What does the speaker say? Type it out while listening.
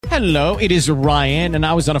Hello, it is Ryan, and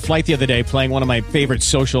I was on a flight the other day playing one of my favorite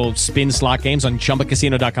social spin slot games on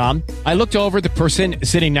ChumbaCasino.com. I looked over at the person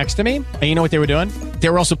sitting next to me, and you know what they were doing? They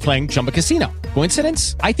were also playing Chumba Casino.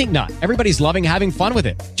 Coincidence? I think not. Everybody's loving having fun with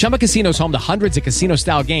it. Chumba Casino is home to hundreds of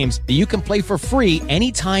casino-style games that you can play for free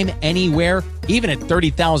anytime, anywhere, even at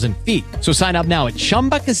 30,000 feet. So sign up now at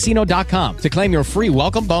ChumbaCasino.com to claim your free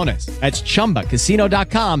welcome bonus. That's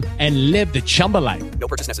ChumbaCasino.com and live the Chumba life. No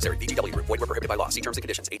purchase necessary. VGW. Void where prohibited by law. See terms and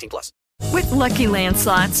conditions. 18+. With Lucky Land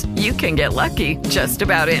Slots, you can get lucky just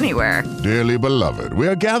about anywhere. Dearly beloved, we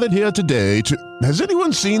are gathered here today to... Has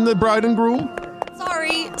anyone seen the bride and groom?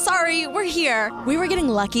 Sorry, we're here. We were getting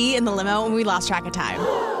lucky in the limo and we lost track of time.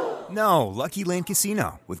 No, Lucky Land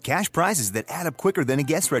Casino, with cash prizes that add up quicker than a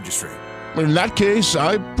guest registry. In that case,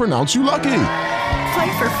 I pronounce you lucky.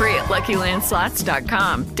 Play for free at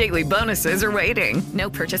LuckyLandSlots.com. Daily bonuses are waiting. No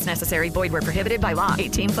purchase necessary. Void where prohibited by law.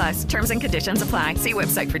 18+. Terms and conditions apply. See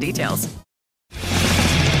website for details.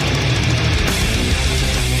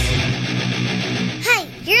 Hi,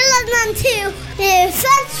 you're listening to The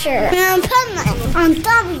Adventure in Puntland on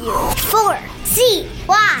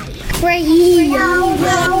W4CY Radio.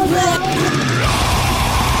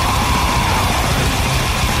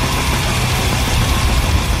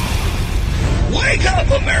 Wake up,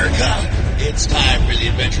 America! It's time for the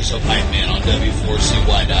Adventures of Hype Man on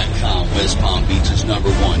W4CY.com, West Palm Beach's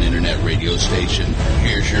 #1 internet radio station.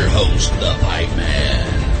 Here's your host, the Hype Man.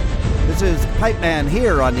 This is Hype Man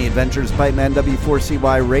here on the Adventures of Hype Man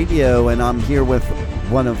W4CY Radio, and I'm here with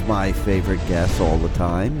one of my favorite guests all the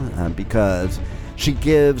time because she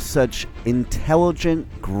gives such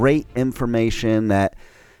intelligent, great information that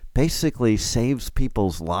basically saves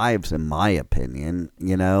people's lives, in my opinion,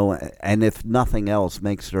 you know, and if nothing else,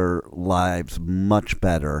 makes their lives much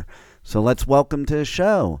better. So let's welcome to the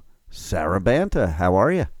show, Sarah Banta. How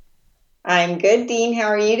are you? I'm good, Dean. How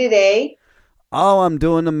are you today? Oh, I'm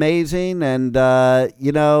doing amazing, and,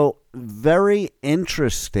 you know, very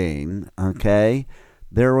interesting, okay?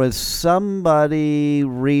 There was somebody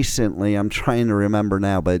recently, I'm trying to remember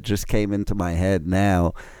now, but it just came into my head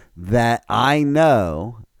now, that I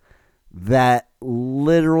know that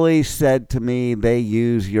literally said to me they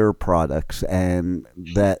use your products and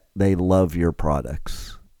that they love your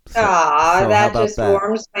products. So that just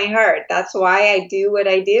warms my heart. That's why I do what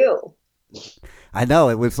I do. I know,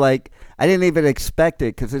 it was like, I didn't even expect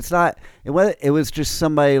it because it was just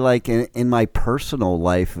somebody like in my personal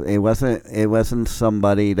life. It wasn't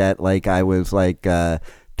somebody that like I was like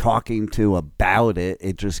talking to about it.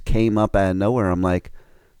 It just came up out of nowhere. I'm like,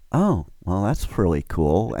 oh, well, that's really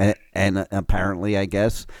cool. And apparently, I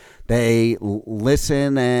guess, they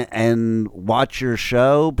listen and watch your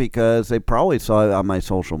show because they probably saw it on my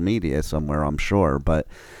social media somewhere, I'm sure. But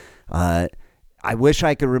I wish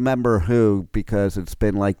I could remember who, because it's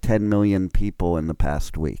been like 10 million people in the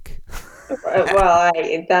past week. Well,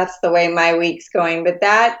 that's the way my week's going. But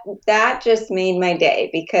that just made my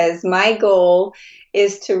day, because my goal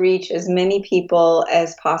is to reach as many people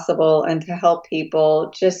as possible and to help people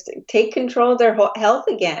just take control of their health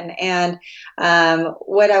again. And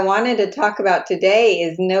what I wanted to talk about today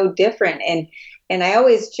is no different. And I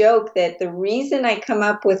always joke that the reason I come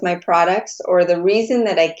up with my products, or the reason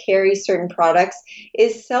that I carry certain products,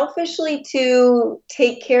 is selfishly to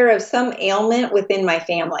take care of some ailment within my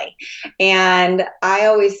family. And I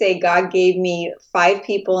always say God gave me 5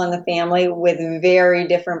 people in the family with very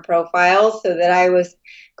different profiles, so that I was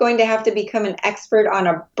going to have to become an expert on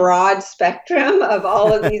a broad spectrum of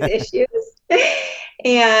all of these issues.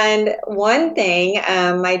 And one thing,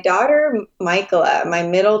 my daughter, Michaela, my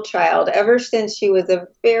middle child, ever since she was a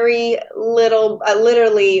very little,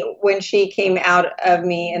 literally when she came out of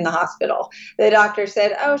me in the hospital, the doctor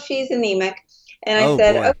said, oh, she's anemic. And I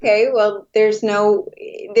said, boy. Okay, well, there's no,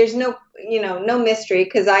 no mystery,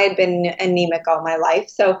 because I had been anemic all my life.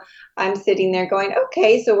 So I'm sitting there going,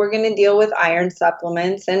 okay, so we're going to deal with iron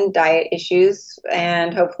supplements and diet issues,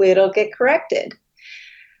 and hopefully it'll get corrected.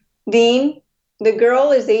 Dean, the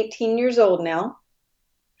girl is 18 years old now,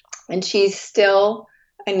 and she's still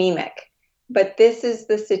anemic. But this is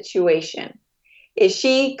the situation. Is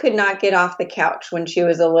she could not get off the couch when she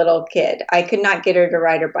was a little kid. I could not get her to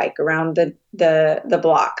ride her bike around the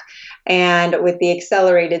block. And with the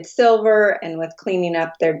accelerated silver, and with cleaning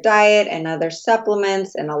up their diet and other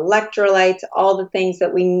supplements and electrolytes, all the things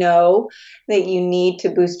that we know that you need to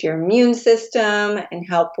boost your immune system and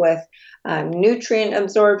help with nutrient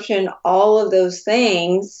absorption, all of those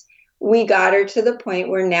things, we got her to the point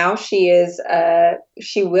where now she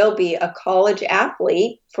will be a college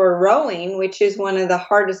athlete for rowing, which is one of the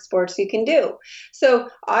hardest sports you can do. So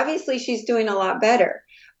obviously she's doing a lot better.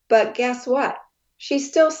 But guess what? she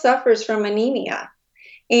still suffers from anemia.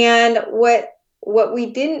 And what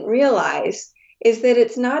we didn't realize is that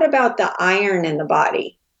it's not about the iron in the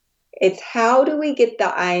body. It's how do we get the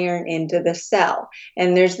iron into the cell?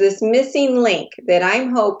 And there's this missing link that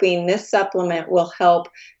I'm hoping this supplement will help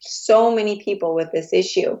so many people with this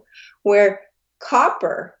issue, where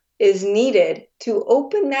copper is needed to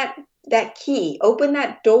open that key, open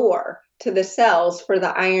that door to the cells for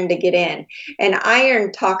the iron to get in. And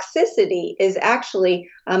iron toxicity is actually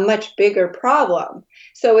a much bigger problem.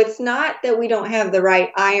 So it's not that we don't have the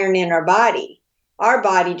right iron in our body. Our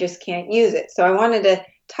body just can't use it. So I wanted to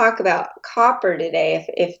talk about copper today,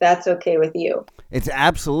 if that's okay with you. It's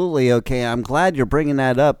absolutely okay. I'm glad you're bringing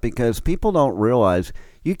that up because people don't realize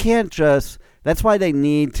you can't just, that's why they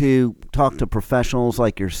need to talk to professionals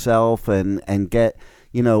like yourself and get,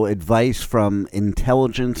 advice from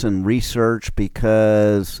intelligence and research,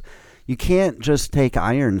 because you can't just take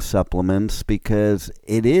iron supplements, because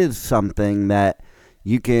it is something that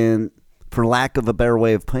you can, for lack of a better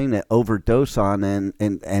way of putting it, overdose on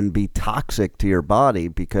and be toxic to your body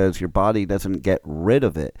because your body doesn't get rid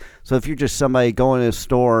of it. So if you're just somebody going to a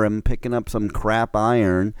store and picking up some crap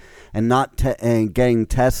iron and not and getting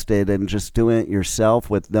tested and just doing it yourself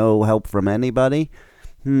with no help from anybody,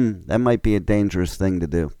 that might be a dangerous thing to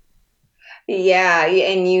do. Yeah,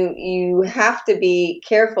 and you have to be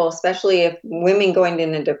careful, especially if women going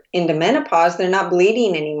into menopause, they're not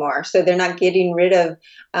bleeding anymore. So they're not getting rid of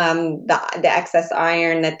the excess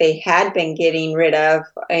iron that they had been getting rid of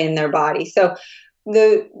in their body. So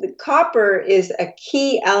the copper is a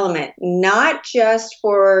key element, not just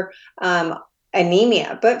for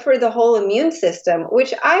anemia, but for the whole immune system,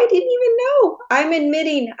 which I didn't even know. I'm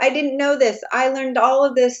admitting I didn't know this. I learned all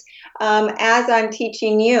of this as I'm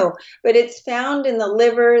teaching you, but it's found in the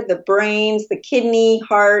liver, the brains, the kidney,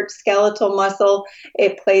 heart, skeletal muscle.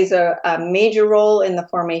 It plays a major role in the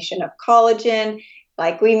formation of collagen.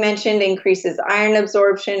 Like we mentioned, increases iron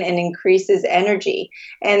absorption and increases energy.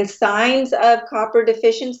 And signs of copper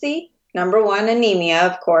deficiency: number one, anemia,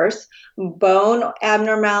 of course, bone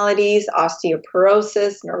abnormalities,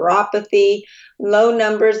 osteoporosis, neuropathy, low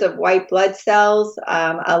numbers of white blood cells,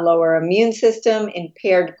 a lower immune system,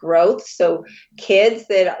 impaired growth. So kids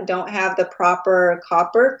that don't have the proper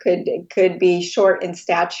copper could be short in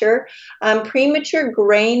stature, premature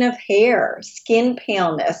graying of hair, skin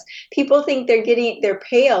paleness. People think they're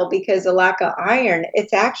pale because of lack of iron.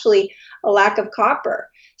 It's actually a lack of copper.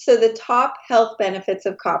 So the top health benefits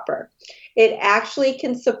of copper: it actually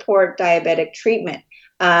can support diabetic treatment.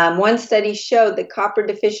 One study showed that copper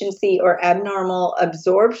deficiency or abnormal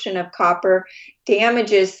absorption of copper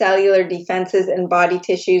damages cellular defenses and body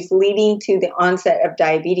tissues, leading to the onset of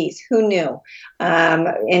diabetes. Who knew? And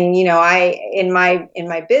I in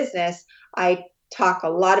my business, I talk a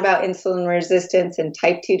lot about insulin resistance and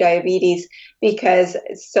type 2 diabetes because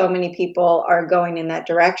so many people are going in that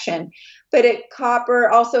direction. But copper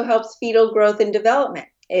also helps fetal growth and development.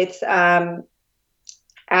 It's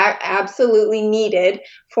absolutely needed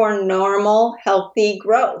for normal, healthy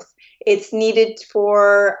growth. It's needed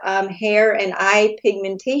for hair and eye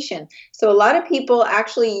pigmentation. So a lot of people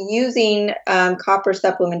actually using copper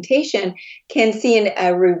supplementation can see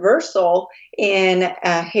a reversal in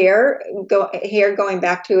hair going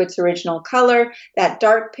back to its original color, that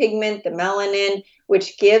dark pigment, the melanin,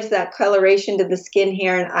 which gives that coloration to the skin,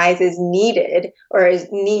 hair, and eyes is needed or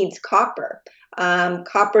needs copper.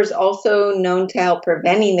 Copper is also known to help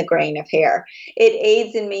preventing the graying of hair. It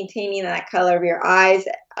aids in maintaining that color of your eyes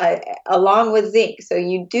along with zinc. So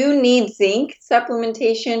you do need zinc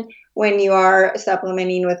supplementation when you are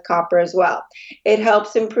supplementing with copper as well. It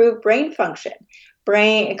helps improve brain function.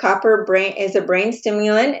 Copper is a brain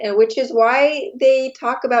stimulant, and which is why they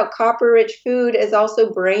talk about copper-rich food as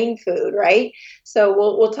also brain food, right? So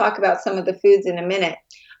we'll talk about some of the foods in a minute.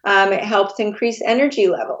 It helps increase energy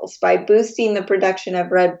levels by boosting the production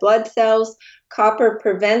of red blood cells. Copper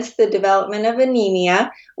prevents the development of anemia,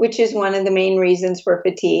 which is one of the main reasons for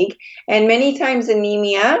fatigue. And many times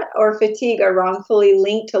anemia or fatigue are wrongfully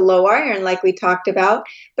linked to low iron, like we talked about,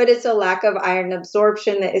 but it's a lack of iron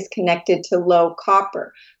absorption that is connected to low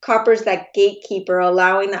copper. Copper is that gatekeeper,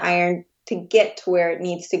 allowing the iron to get to where it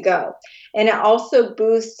needs to go. And it also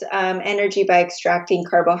boosts energy by extracting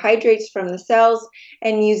carbohydrates from the cells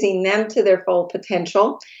and using them to their full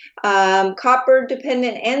potential.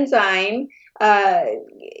 Copper-dependent enzyme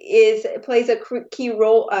plays a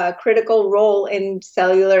critical role in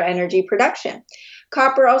cellular energy production.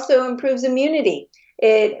 Copper also improves immunity.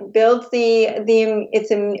 It builds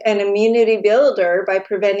it's an immunity builder by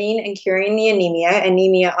preventing and curing the anemia.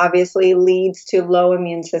 Anemia obviously leads to low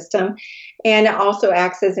immune system, and it also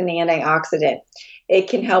acts as an antioxidant. It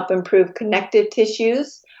can help improve connective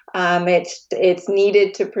tissues. It's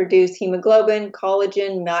needed to produce hemoglobin,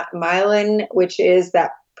 collagen, myelin, which is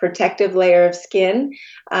that protective layer of skin,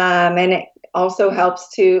 and it also helps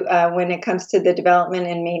to when it comes to the development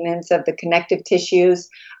and maintenance of the connective tissues,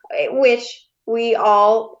 which we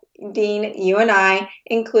all, Dean, you and I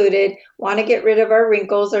included, want to get rid of our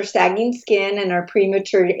wrinkles, our sagging skin, and our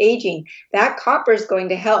premature aging. That copper is going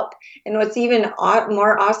to help. And what's even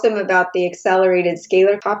more awesome about the accelerated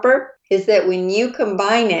scalar copper is that when you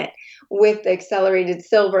combine it with the accelerated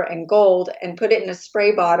silver and gold and put it in a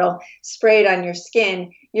spray bottle, spray it on your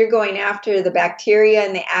skin, you're going after the bacteria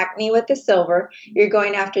and the acne with the silver, you're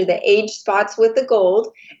going after the age spots with the gold,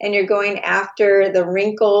 and you're going after the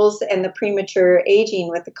wrinkles and the premature aging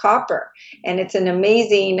with the copper. And it's an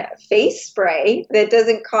amazing face spray that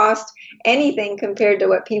doesn't cost anything compared to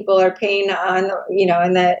what people are paying on,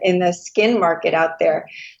 in the skin market out there.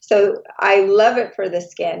 So I love it for the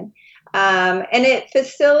skin. And it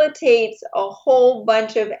facilitates a whole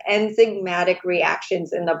bunch of enzymatic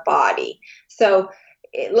reactions in the body. So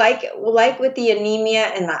like with the anemia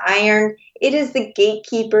and the iron, it is the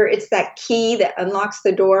gatekeeper. It's that key that unlocks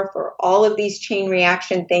the door for all of these chain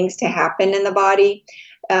reaction things to happen in the body.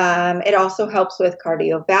 It also helps with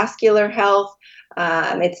cardiovascular health.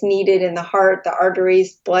 It's needed in the heart, the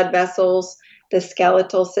arteries, blood vessels, the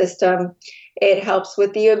skeletal system. It helps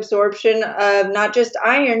with the absorption of not just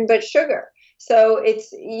iron, but sugar. So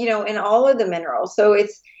it's, in all of the minerals. So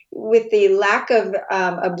it's with the lack of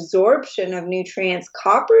absorption of nutrients,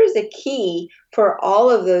 copper is a key for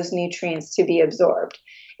all of those nutrients to be absorbed.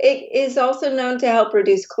 It is also known to help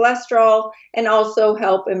reduce cholesterol and also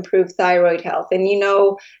help improve thyroid health. And you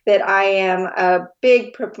know that I am a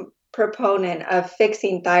big proponent of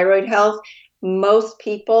fixing thyroid health. Most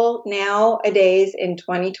people nowadays in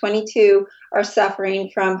 2022 are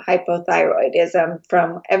suffering from hypothyroidism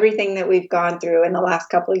from everything that we've gone through in the last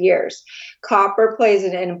couple of years. Copper plays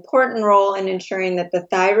an important role in ensuring that the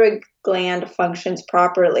thyroid gland functions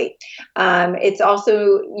properly. You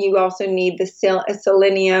also need the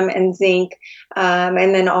selenium and zinc,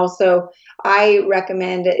 and then also I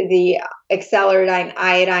recommend the accelerated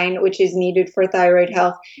iodine, which is needed for thyroid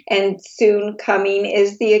health. And soon coming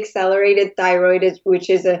is the accelerated thyroid, which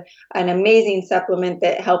is an amazing supplement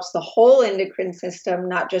that helps the whole endocrine system,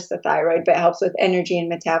 not just the thyroid, but helps with energy and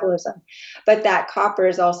metabolism. But that copper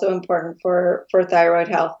is also important for thyroid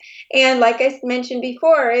health. And like I mentioned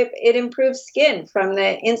before, it improves skin from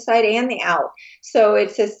the inside and the out. So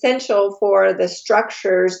it's essential for the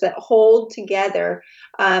structures that hold together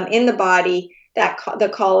in the body,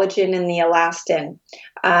 the collagen and the elastin.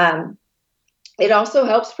 It also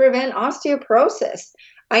helps prevent osteoporosis.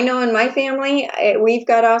 I know in my family, we've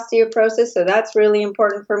got osteoporosis, so that's really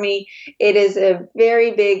important for me. It is a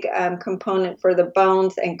very big component for the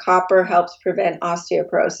bones, and copper helps prevent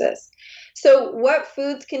osteoporosis. So what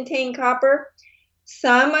foods contain copper?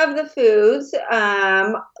 Some of the foods,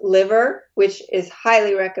 liver, which is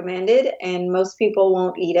highly recommended, and most people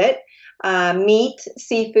won't eat it. Meat,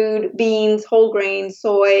 seafood, beans, whole grains,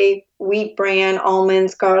 soy, wheat bran,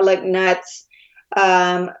 almonds, garlic, nuts.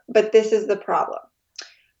 But this is the problem.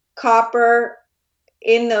 Copper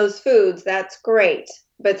in those foods, that's great.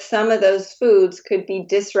 But some of those foods could be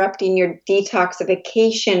disrupting your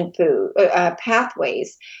detoxification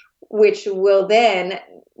pathways, which will then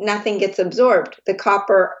nothing gets absorbed, the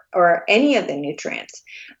copper or any of the nutrients,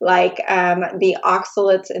 like the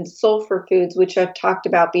oxalates and sulfur foods, which I've talked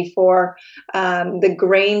about before, the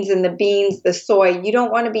grains and the beans, the soy. You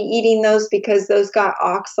don't want to be eating those because those got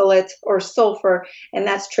oxalates or sulfur, and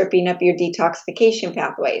that's tripping up your detoxification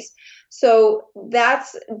pathways. So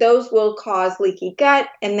those will cause leaky gut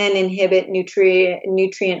and then inhibit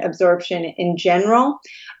nutrient absorption in general.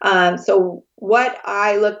 So what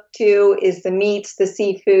I look to is the meats, the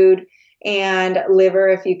seafood, and liver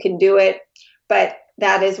if you can do it. But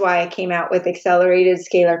that is why I came out with accelerated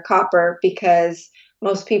scalar copper, because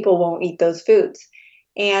most people won't eat those foods.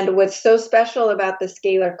 And what's so special about the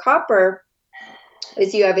scalar copper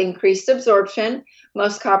is you have increased absorption.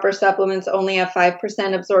 Most copper supplements only have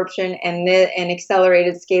 5% absorption, and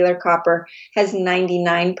accelerated scalar copper has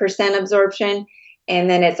 99% absorption. And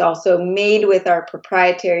then it's also made with our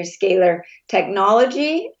proprietary scalar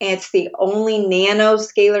technology. It's the only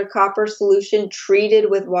nanoscalar copper solution treated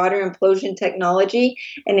with water implosion technology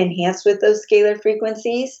and enhanced with those scalar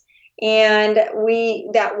frequencies. And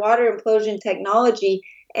that water implosion technology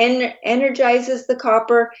energizes the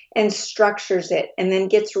copper and structures it, and then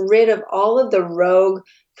gets rid of all of the rogue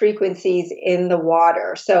frequencies in the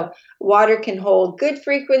water. So water can hold good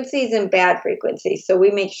frequencies and bad frequencies. So we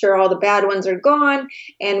make sure all the bad ones are gone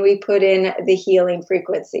and we put in the healing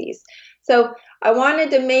frequencies. So I wanted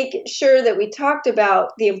to make sure that we talked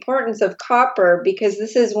about the importance of copper because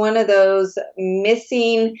this is one of those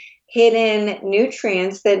missing hidden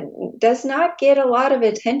nutrients that does not get a lot of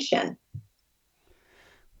attention.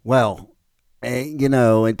 Well,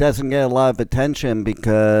 it doesn't get a lot of attention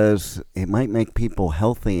because it might make people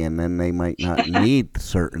healthy and then they might not need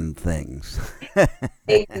certain things.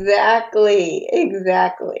 Exactly.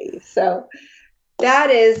 So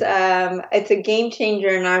that is, it's a game changer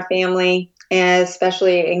in our family, and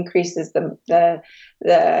especially increases the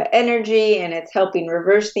energy, and it's helping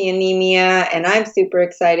reverse the anemia. And I'm super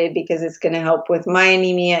excited because it's going to help with my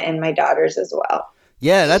anemia and my daughter's as well.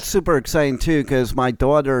 Yeah, that's super exciting too because my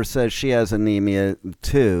daughter says she has anemia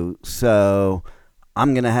too. So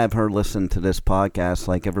I'm going to have her listen to this podcast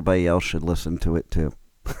like everybody else should listen to it too.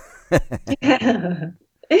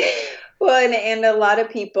 Well, and a lot of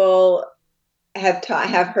people have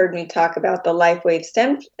heard me talk about the LifeWave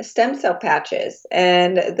stem cell patches,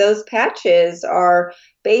 and those patches are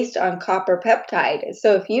based on copper peptide.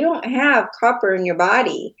 So if you don't have copper in your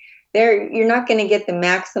body, you're not going to get the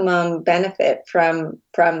maximum benefit from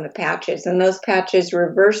the patches. And those patches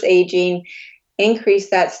reverse aging, increase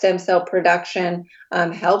that stem cell production,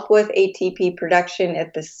 help with ATP production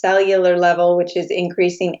at the cellular level, which is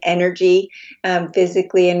increasing energy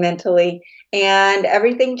physically and mentally. And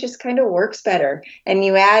everything just kind of works better. And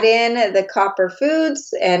you add in the copper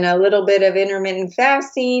foods and a little bit of intermittent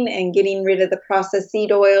fasting and getting rid of the processed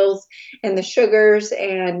seed oils and the sugars,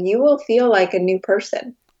 and you will feel like a new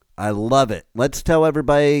person. I love it. Let's tell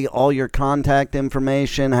everybody all your contact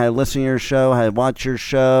information, how to listen to your show, how to watch your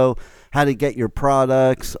show, how to get your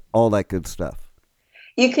products, all that good stuff.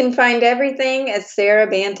 You can find everything at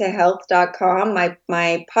sarahbantahealth.com, my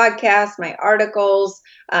podcast, my articles,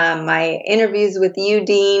 my interviews with you,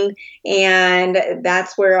 Dean, and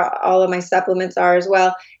that's where all of my supplements are as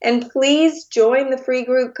well. And please join the free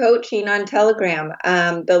group coaching on Telegram.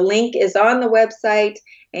 The link is on the website,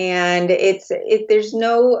 and there's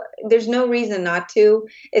no reason not to.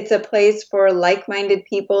 It's a place for like-minded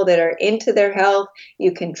people that are into their health.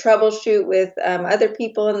 You can troubleshoot with other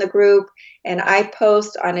people in the group, and I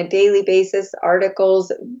post on a daily basis articles,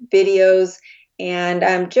 videos,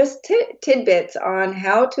 and just tidbits on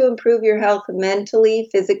how to improve your health mentally,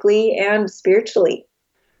 physically, and spiritually.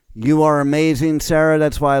 You are amazing, Sarah.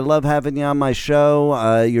 That's why I love having you on my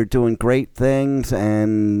show. You're doing great things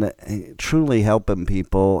and truly helping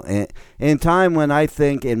people in a time when I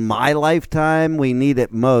think in my lifetime we need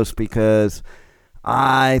it most, because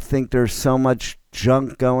I think there's so much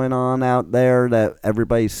junk going on out there that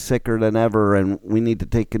everybody's sicker than ever, and we need to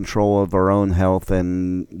take control of our own health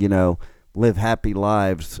and, live happy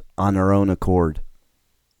lives on our own accord.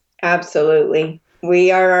 Absolutely. We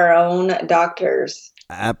are our own doctors.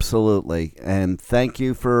 Absolutely. And thank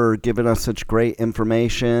you for giving us such great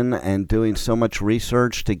information and doing so much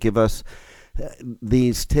research to give us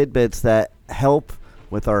these tidbits that help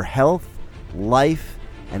with our health, life,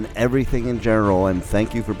 and everything in general. And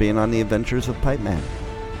thank you for being on the Adventures of Pipe Man.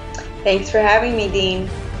 Thanks for having me, Dean.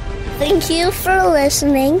 Thank you for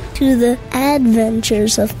listening to the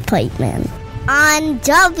Adventures of Pipe Man on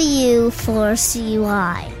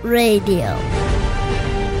W4CY Radio.